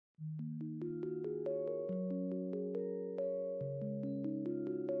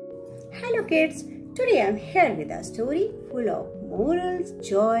Hello kids, today I am here with a story full of morals,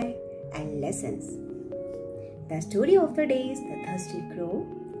 joy and lessons. The story of the day is The Thirsty Crow.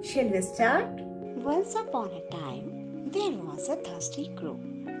 Shall we start? Once upon a time, there was a thirsty crow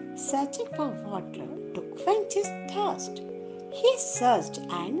searching for water to quench his thirst. He searched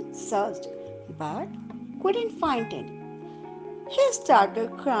and searched but couldn't find any. He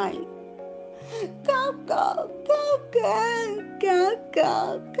started crying. Cow, cow, cow, cow, cow,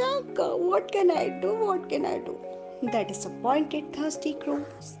 cow, cow, cow. What can I do? What can I do? The disappointed thirsty crow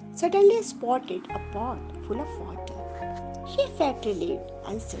suddenly spotted a pot full of water. He felt relieved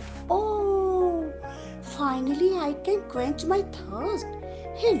and said, "Oh, finally I can quench my thirst."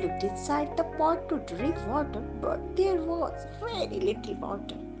 He looked inside the pot to drink water, but there was very little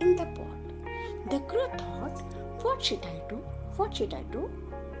water in the pot. The crow thought, "What should I do? What should I do?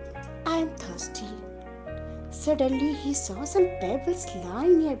 I am thirsty." Suddenly he saw some pebbles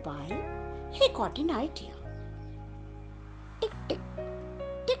lying nearby. He got an idea. Tick, tick,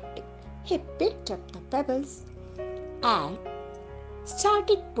 tick, tick. He picked up the pebbles and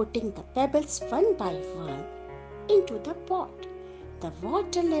started putting the pebbles one by one into the pot. The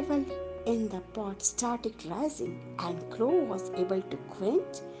water level in the pot started rising and Crow was able to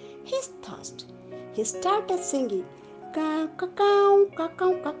quench his thirst. He started singing, "Cow, cow, cow, cow,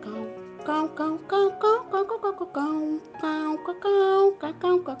 cow, cow, cow. Cow, cow, cow, cow, cow, cow, cow, cow, cow. Cow, cow, cow, cow, cow,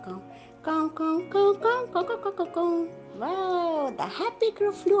 cow, cow. Cow, cow, cow, cow, cow, cow, cow, cow, cow." Wow, the happy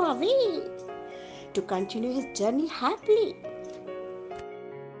crow flew away to continue his journey happily.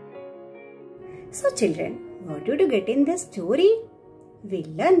 So children, what did you get in this story? We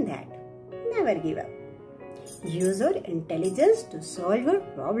learned that never give up. Use your intelligence to solve your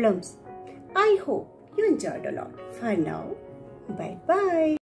problems. I hope you enjoyed a lot. For now, bye-bye.